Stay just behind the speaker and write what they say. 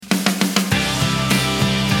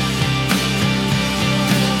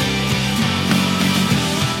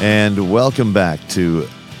And welcome back to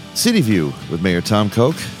City View with Mayor Tom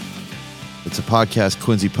Koch. It's a podcast,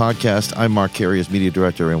 Quincy Podcast. I'm Mark Carey as media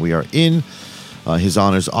director, and we are in his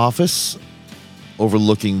Honor's office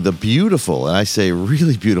overlooking the beautiful, and I say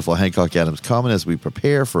really beautiful, Hancock Adams Common as we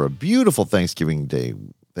prepare for a beautiful Thanksgiving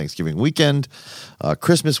weekend,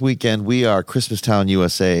 Christmas weekend. We are Christmastown,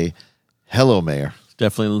 USA. Hello, Mayor.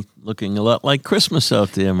 Definitely looking a lot like Christmas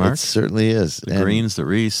out there, Mark. It certainly is. The greens, the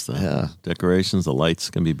wreaths, the decorations, the lights. It's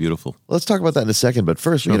going to be beautiful. Let's talk about that in a second. But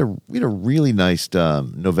first, we had a really nice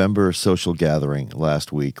November social gathering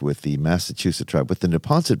last week with the Massachusetts tribe, with the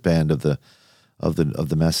Neponset band of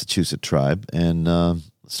the Massachusetts tribe. And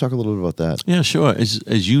let's talk a little bit about that. Yeah, sure.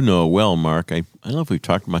 As you know well, Mark, I don't know if we've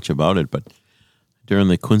talked much about it, but during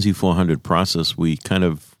the Quincy 400 process, we kind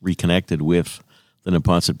of reconnected with the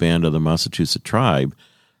Neponset band of the Massachusetts tribe.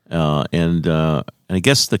 And I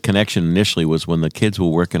guess the connection initially was when the kids were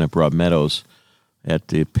working at Broad Meadows at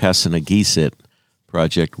the Passamaquoddy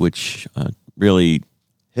project, which really...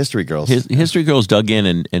 History Girls. History Girls dug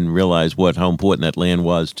in and realized how important that land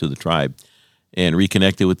was to the tribe and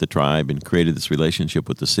reconnected with the tribe and created this relationship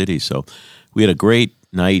with the city. So we had a great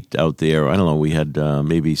night out there. I don't know, we had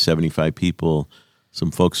maybe 75 people,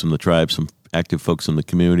 some folks from the tribe, some active folks in the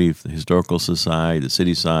community, the historical society, the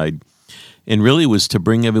city side, and really was to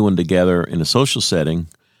bring everyone together in a social setting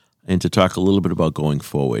and to talk a little bit about going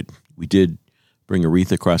forward. We did bring a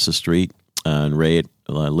wreath across the street and laid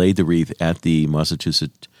the wreath at the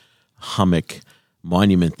Massachusetts Hummock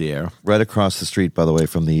Monument there. Right across the street, by the way,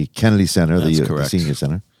 from the Kennedy Center, the Senior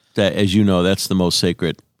Center. That, as you know, that's the most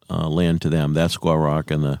sacred land to them. That's Squaw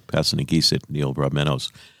Rock and the Passamaquoddy, the old Broad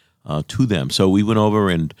Meadows, to them. So we went over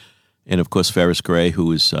and of course, Ferris Gray,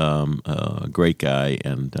 who is a great guy,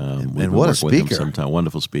 and what a speaker! With him sometime,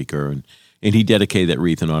 wonderful speaker, and he dedicated that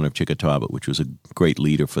wreath in honor of Chickatawba, which was a great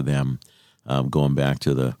leader for them, going back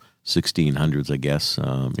to the 1600s, I guess,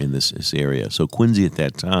 in this area. So Quincy at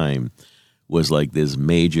that time was like this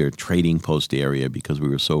major trading post area because we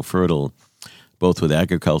were so fertile, both with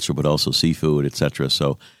agriculture but also seafood, etc.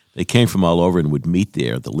 So they came from all over and would meet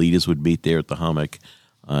there. The leaders would meet there at the Hummock,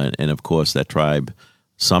 and of course that tribe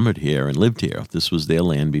summered here and lived here. This was their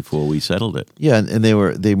land before we settled it. Yeah, and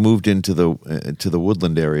they moved into the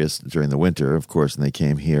woodland areas during the winter, of course, and they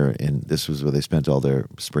came here, and this was where they spent all their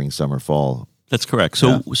spring, summer, fall. That's correct.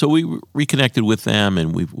 So we reconnected with them,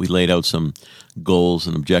 and we laid out some goals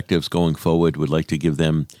and objectives going forward. We'd like to give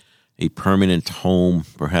them a permanent home,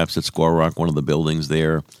 perhaps at Squaw Rock, one of the buildings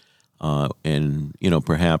there, and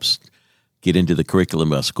perhaps get into the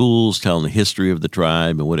curriculum of our schools, telling the history of the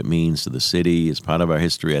tribe and what it means to the city as part of our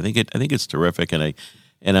history. I think it's terrific, and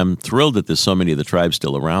I'm thrilled that there's so many of the tribes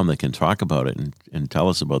still around that can talk about it and tell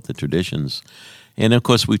us about the traditions. And of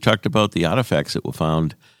course, we've talked about the artifacts that were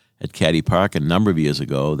found at Caddy Park a number of years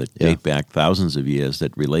ago that date back thousands of years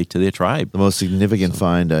that relate to their tribe. The most significant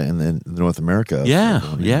find in North America.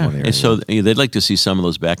 And so they'd like to see some of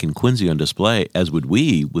those back in Quincy on display, as would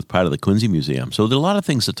we, with part of the Quincy Museum. So there are a lot of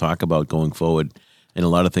things to talk about going forward and a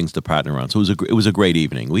lot of things to partner on. So it was a great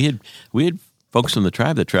evening. We had folks from the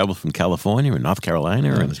tribe that traveled from California and North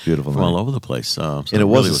Carolina and beautiful from all over the place. So and it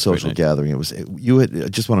was a social gathering. It was. You had. I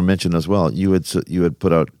just want to mention as well. You had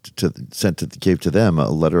put out gave to them a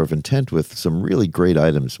letter of intent with some really great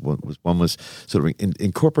items. One was sort of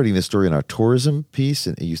incorporating the story in our tourism piece,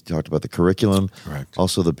 and you talked about the curriculum, correct.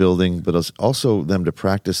 Also the building, but also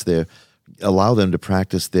allow them to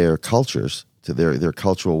practice their cultures to their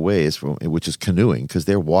cultural ways, which is canoeing, because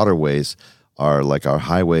their waterways are like our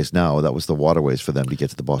highways now. That was the waterways for them to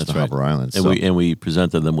get to the Boston Harbor Islands. And we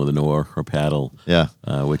presented them with an oar or paddle,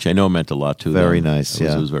 which I know meant a lot to them. Very nice,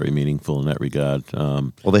 It was very meaningful in that regard.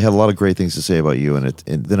 Well, they had a lot of great things to say about you, and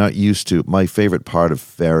they're not used to. My favorite part of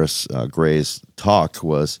Ferris Gray's talk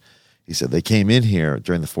was, he said they came in here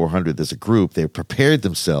during the 400. There's a group. They prepared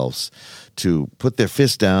themselves to put their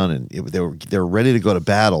fists down, and they were ready to go to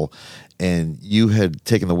battle. And you had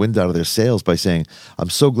taken the wind out of their sails by saying,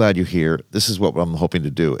 "I'm so glad you're here. This is what I'm hoping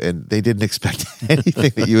to do." And they didn't expect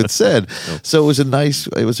anything that you had said. So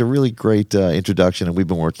it was a really great introduction, and we've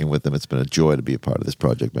been working with them. It's been a joy to be a part of this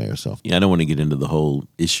project, Mayor. So I don't want to get into the whole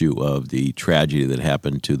issue of the tragedy that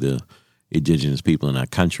happened to the indigenous people in our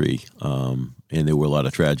country. And there were a lot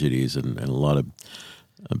of tragedies and a lot of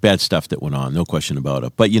bad stuff that went on, no question about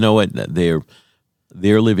it. But you know what?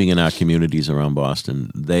 They're living in our communities around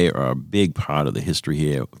Boston. They are a big part of the history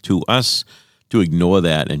here. To us, to ignore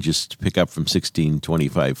that and just pick up from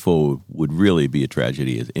 1625 forward would really be a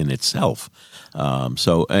tragedy in itself.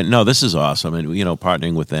 No, this is awesome. And,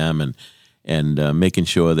 partnering with them and making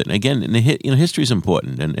sure that, again, history is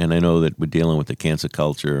important. And I know that we're dealing with the cancer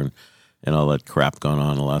culture and all that crap going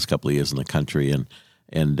on the last couple of years in the country.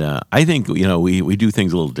 And I think, we do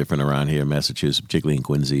things a little different around here in Massachusetts, particularly in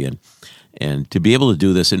Quincy. And to be able to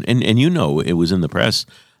do this, and it was in the press,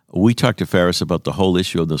 we talked to Ferris about the whole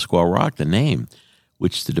issue of the Squaw Rock, the name,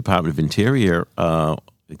 which the Department of Interior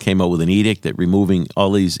came out with an edict that removing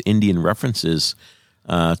all these Indian references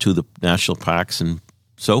to the national parks and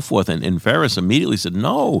so forth. And Ferris immediately said,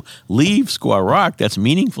 no, leave Squaw Rock. That's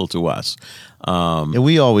meaningful to us. And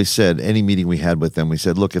we always said, any meeting we had with them, we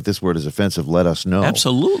said, look, if this word is offensive, let us know.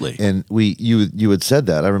 Absolutely. And you had said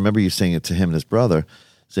that. I remember you saying it to him and his brother,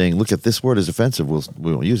 saying, look, if this word is offensive,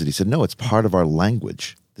 we won't use it. He said, no, it's part of our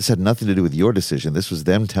language. This had nothing to do with your decision. This was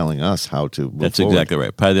them telling us how to move That's forward. Exactly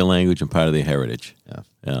right. Part of their language and part of their heritage.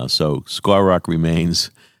 Yeah. So Squaw Rock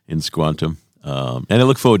remains in Squantum. And I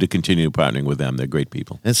look forward to continuing partnering with them. They're great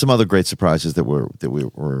people. And some other great surprises that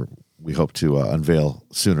we hope to unveil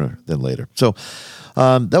sooner than later. So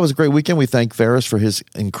that was a great weekend. We thank Ferris for his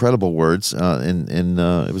incredible words, and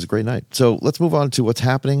it was a great night. So let's move on to what's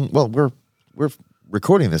happening. Well, we're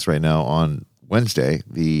recording this right now on Wednesday,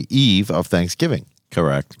 the eve of Thanksgiving.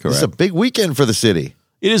 Correct. This is a big weekend for the city.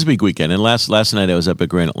 It is a big weekend. And last night I was up at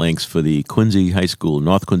Granite Lakes for the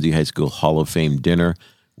North Quincy High School Hall of Fame dinner,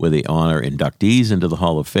 where they honor inductees into the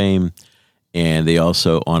Hall of Fame, and they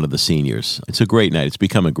also honor the seniors. It's a great night. It's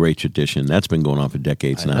become a great tradition. That's been going on for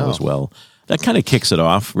decades now as well. That kind of kicks it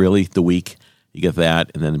off, really, the week. You get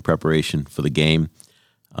that, and then in preparation for the game,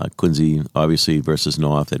 Quincy, obviously, versus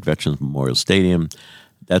North at Veterans Memorial Stadium.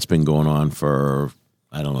 That's been going on for,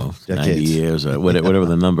 I don't know, decades. 90 years or whatever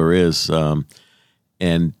the number is.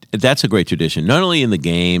 And that's a great tradition. Not only in the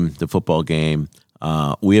game, the football game,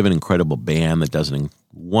 we have an incredible band that does a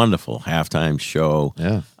wonderful halftime show.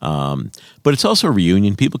 Yeah. But it's also a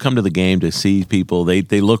reunion. People come to the game to see people.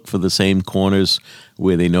 They look for the same corners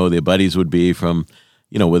where they know their buddies would be from,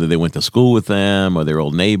 whether they went to school with them or their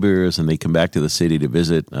old neighbors, and they come back to the city to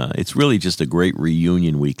visit. It's really just a great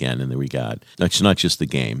reunion weekend in the regard. It's not just the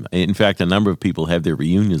game. In fact, a number of people have their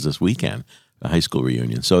reunions this weekend, a high school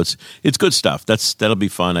reunion. So it's good stuff. That'll be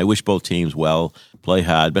fun. I wish both teams well, play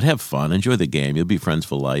hard, but have fun. Enjoy the game. You'll be friends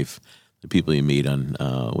for life. The people you meet on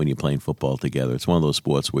when you're playing football together. It's one of those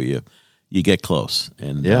sports where you get close.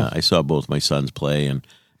 And I saw both my sons play and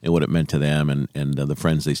what it meant to them and the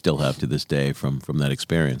friends they still have to this day from that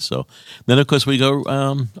experience. So then, of course, we go,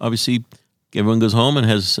 obviously, everyone goes home and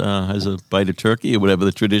has a bite of turkey or whatever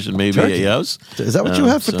the tradition may be at your house. Is that what you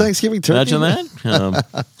have for Thanksgiving, turkey? Imagine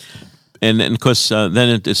that. And of course,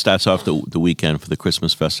 then it starts off the weekend for the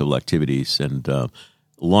Christmas festival activities and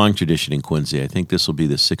long tradition in Quincy. I think this will be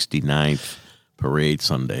the 69th parade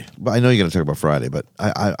Sunday. But I know you're going to talk about Friday, but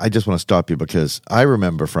I just want to stop you because I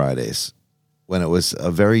remember Fridays when it was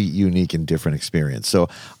a very unique and different experience. So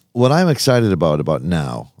what I'm excited about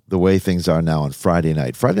now, the way things are now on Friday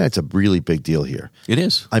night. Friday night's a really big deal here. It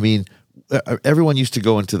is. I mean, everyone used to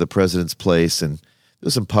go into the President's Place and there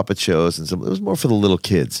was some puppet shows and it was more for the little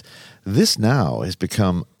kids. This now has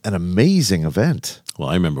become an amazing event. Well,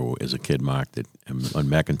 I remember as a kid, Mark, that on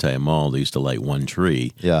McIntyre Mall, they used to light one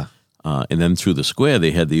tree. Yeah. And then through the square,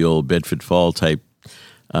 they had the old Bedford Fall type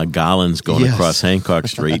garlands going across Hancock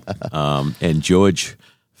Street. And George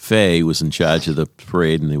Fay was in charge of the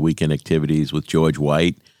parade and the weekend activities with George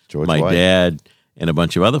White, my dad, and a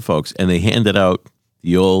bunch of other folks. And they handed out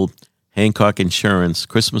the old Hancock Insurance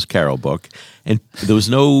Christmas Carol book. And there was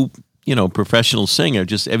no professional singer,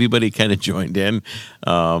 just everybody kind of joined in.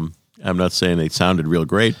 I'm not saying they sounded real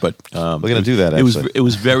great, but we're going to do that. It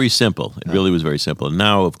was very simple. It really was very simple. And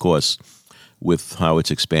now, of course, with how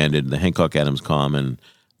it's expanded, the Hancock Adams Common,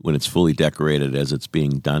 when it's fully decorated as it's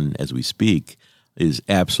being done as we speak, is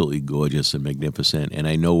absolutely gorgeous and magnificent. And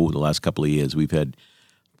I know the last couple of years we've had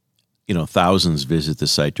thousands visit the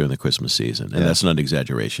site during the Christmas season, and that's not an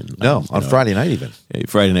exaggeration. No, on Friday night even.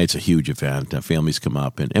 Friday night's a huge event. Families come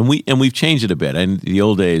up, and we've changed it a bit. And the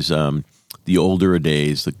old days, the older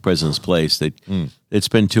days, the President's Place, they'd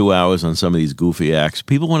spend 2 hours on some of these goofy acts.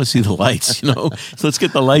 People want to see the lights, So let's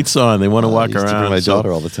get the lights on. They want to walk I used around. to bring my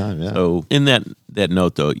daughter all the time. Yeah. So in that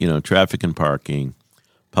note, though, traffic and parking,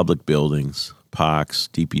 public buildings, parks,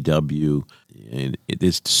 DPW. And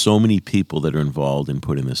there's so many people that are involved in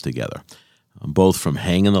putting this together, both from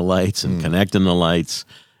hanging the lights and connecting the lights,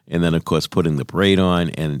 and then, of course, putting the parade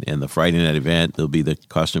on and the Friday night event. There'll be the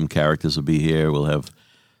costume characters will be here. We'll have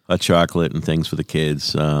hot chocolate and things for the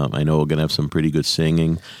kids. I know we're going to have some pretty good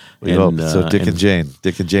singing. We hope. So Dick and Jane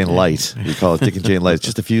Light. We call it Dick and Jane Light. It's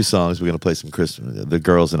just a few songs. We're going to play some Christmas. The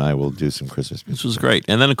girls and I will do some Christmas music. This was great.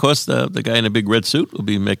 And then, of course, the guy in a big red suit will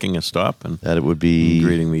be making a stop and that it would be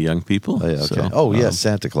greeting the young people. Oh, yeah, okay. Yes,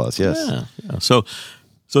 Santa Claus. Yes. Yeah. So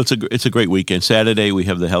So it's a great weekend. Saturday we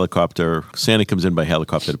have the helicopter. Santa comes in by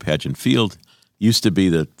helicopter to Pageant Field. Used to be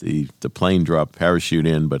that the plane drop parachute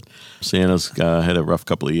in, but Santa's had a rough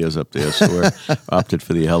couple of years up there, so we opted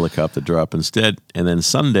for the helicopter drop instead. And then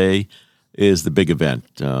Sunday is the big event,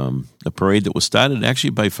 a parade that was started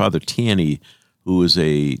actually by Father Tierney, who was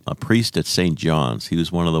a priest at St. John's. He was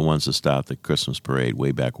one of the ones to start the Christmas parade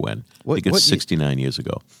way back when. I think it's 69 years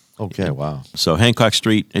ago. Okay, wow. So Hancock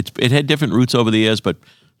Street, it had different routes over the years, but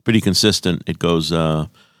pretty consistent. It goes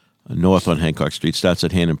north on Hancock Street, starts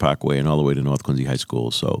at Hannon Parkway and all the way to North Quincy High School.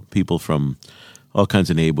 So people from all kinds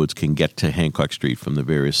of neighborhoods can get to Hancock Street from the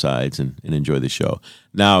various sides and enjoy the show.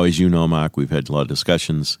 Now, as you know, Mark, we've had a lot of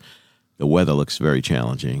discussions. The weather looks very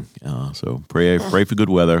challenging, so pray for good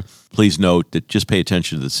weather. Please note that just pay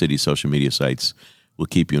attention to the city's social media sites. We'll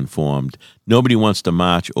keep you informed. Nobody wants to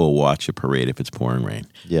march or watch a parade if it's pouring rain.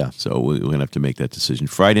 Yeah. So we're going to have to make that decision.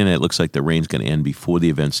 Friday night, it looks like the rain's going to end before the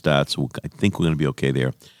event starts. So I think we're going to be okay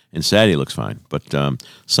there. And Saturday looks fine. But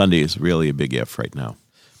Sunday is really a big if right now.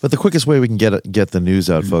 But the quickest way we can get the news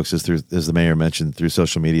out, folks, is through, as the mayor mentioned, through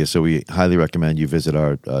social media. So we highly recommend you visit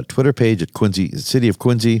our Twitter page at Quincy, City of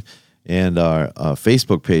Quincy, and our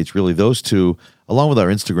Facebook page. Really, those two, along with our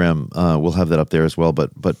Instagram, we'll have that up there as well. But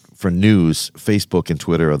for news, Facebook and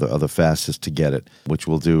Twitter are the fastest to get it, which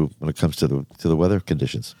we'll do when it comes to the weather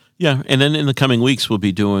conditions. Yeah, and then in the coming weeks, we'll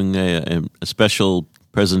be doing a special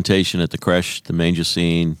presentation at the creche, the manger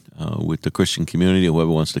scene, with the Christian community, whoever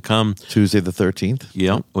wants to come. Tuesday the 13th.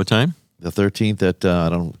 Yeah, what time? The 13th at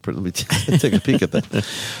let me take a peek at that.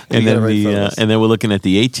 And then and then we're looking at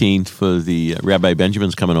the 18th for the Rabbi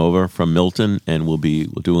Benjamin's coming over from Milton, and we'll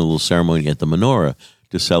doing a little ceremony at the menorah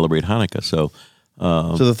to celebrate Hanukkah. So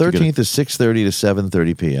the 13th is 6:30 to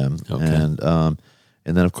 7:30 p.m. Okay.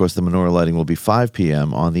 And then of course the menorah lighting will be 5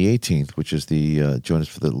 p.m. on the 18th, which is the join us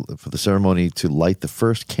for the ceremony to light the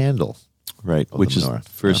first candle. Right, which is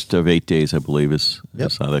first of 8 days, I believe, is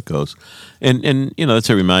how that goes. And that's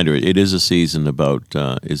a reminder. It is a season about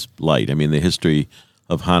is light. I mean, the history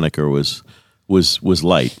of Hanukkah was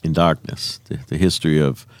light in darkness. The history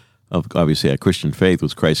of obviously our Christian faith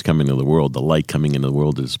was Christ coming into the world, the light coming into the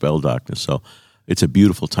world to dispel darkness. So it's a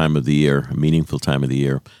beautiful time of the year, a meaningful time of the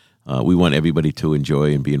year. We want everybody to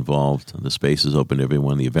enjoy and be involved. The space is open to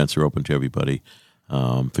everyone. The events are open to everybody,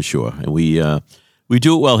 for sure. And we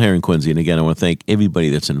do it well here in Quincy. And again, I want to thank everybody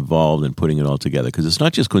that's involved in putting it all together, because it's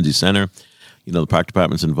not just Quincy Center. The park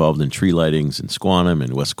department's involved in tree lightings in Squantum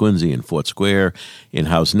and West Quincy and Fort Square, in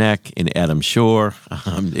House Neck, in Adams Shore.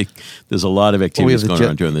 There's a lot of activities going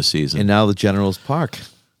on during this season. And now the General's Park.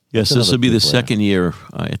 Yes, this will be the second year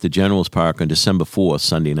at the General's Park on December 4th,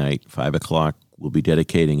 Sunday night, 5 o'clock. We'll be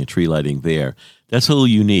dedicating a tree lighting there. That's a little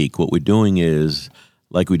unique. What we're doing is,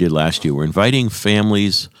 like we did last year, we're inviting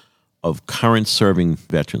families of current serving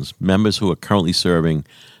veterans, members who are currently serving,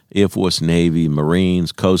 Air Force, Navy,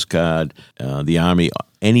 Marines, Coast Guard, the Army,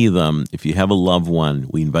 any of them. If you have a loved one,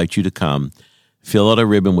 we invite you to come, fill out a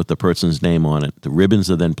ribbon with the person's name on it. The ribbons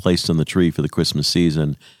are then placed on the tree for the Christmas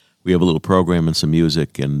season. We have a little program and some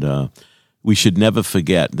music, and we should never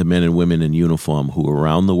forget the men and women in uniform who are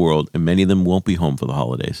around the world, and many of them won't be home for the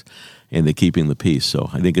holidays, and they're keeping the peace. So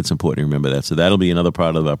I think it's important to remember that. So that'll be another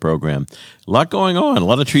part of our program. A lot going on, a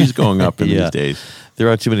lot of trees going up in these days. There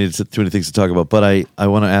are too many things to talk about, but I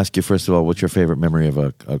want to ask you, first of all, what's your favorite memory of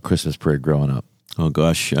a Christmas parade growing up? Oh,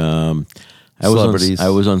 gosh. Celebrities. I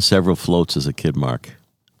was on several floats as a kid, Mark.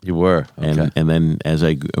 You were? Okay. And then as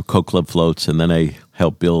Coke Club floats, and then I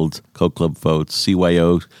helped build Coke Club floats,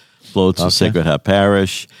 CYO floats of Sacred Heart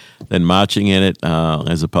Parish, then marching in it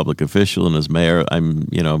as a public official and as mayor. I'm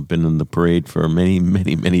been in the parade for many,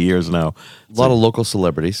 many, many years now. A lot of local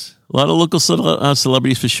celebrities. A lot of local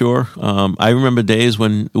celebrities for sure. I remember days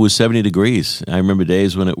when it was 70 degrees. I remember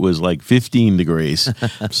days when it was like 15 degrees.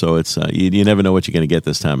 So it's you never know what you're going to get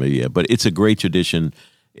this time of year. But it's a great tradition,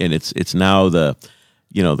 and it's now the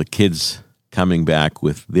kids coming back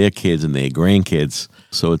with their kids and their grandkids.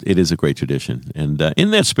 So it is a great tradition. And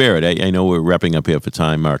in that spirit, I know we're wrapping up here for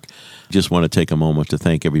time, Mark. Just want to take a moment to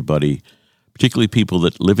thank everybody, particularly people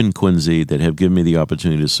that live in Quincy, that have given me the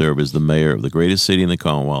opportunity to serve as the mayor of the greatest city in the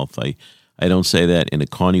Commonwealth. I don't say that in a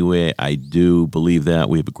corny way. I do believe that.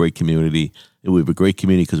 We have a great community. And we have a great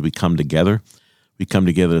community because we come together. We come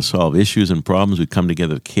together to solve issues and problems. We come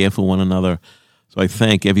together to care for one another. So I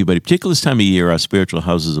thank everybody, particularly this time of year. Our spiritual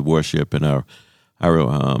houses of worship and our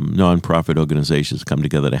nonprofit organizations come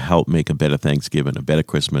together to help make a better Thanksgiving, a better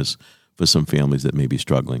Christmas for some families that may be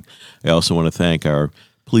struggling. I also want to thank our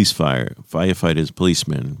police firefighters,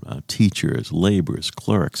 policemen, teachers, laborers,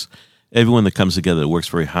 clerks, everyone that comes together that works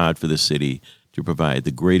very hard for this city to provide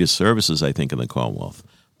the greatest services, I think, in the Commonwealth.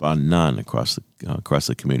 bar none, across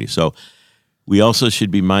the community. So we also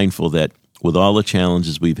should be mindful that with all the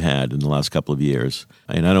challenges we've had in the last couple of years,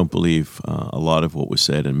 and I don't believe a lot of what was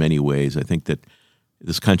said in many ways, I think that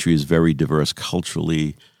this country is very diverse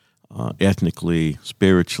culturally, ethnically,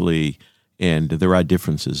 spiritually, and there are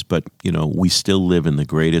differences. But, we still live in the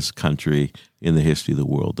greatest country in the history of the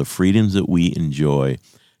world. The freedoms that we enjoy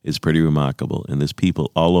is pretty remarkable, and there's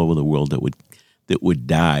people all over the world that would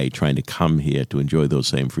die trying to come here to enjoy those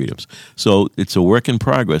same freedoms. So it's a work in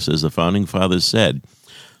progress, as the Founding Fathers said,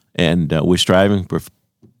 and we're striving for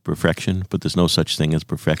perfection, but there's no such thing as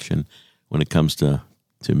perfection when it comes to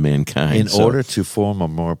mankind. In order to form a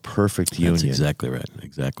more perfect union. That's exactly right.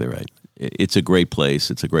 Exactly right. It's a great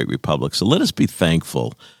place. It's a great republic. So let us be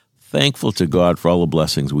thankful to God for all the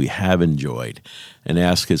blessings we have enjoyed and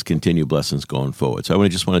ask his continued blessings going forward. So I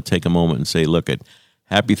just want to take a moment and say,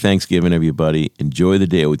 happy Thanksgiving, everybody. Enjoy the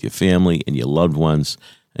day with your family and your loved ones,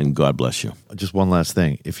 and God bless you. Just one last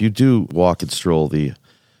thing. If you do walk and stroll the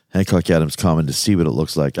Hancock Adams Common to see what it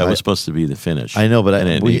looks like. That was supposed to be the finish. I know,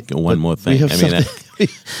 but one more thing.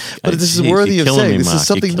 But this is worthy of saying. This is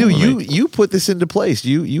something new. You put this into place.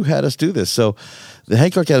 You had us do this. So the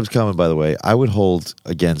Hancock Adams Common, by the way, I would hold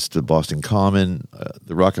against the Boston Common,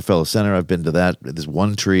 the Rockefeller Center. I've been to that. There's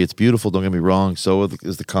one tree. It's beautiful. Don't get me wrong. So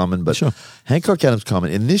is the Common. But sure. Hancock Adams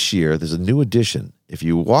Common, and this year, there's a new addition. If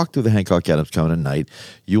you walk through the Hancock Adams Common at night,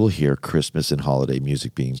 you will hear Christmas and holiday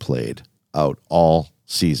music being played out all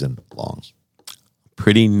season long.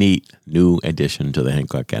 Pretty neat new addition to the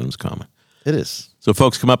Hancock Adams Common. It is. So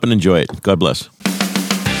folks, come up and enjoy it. God bless.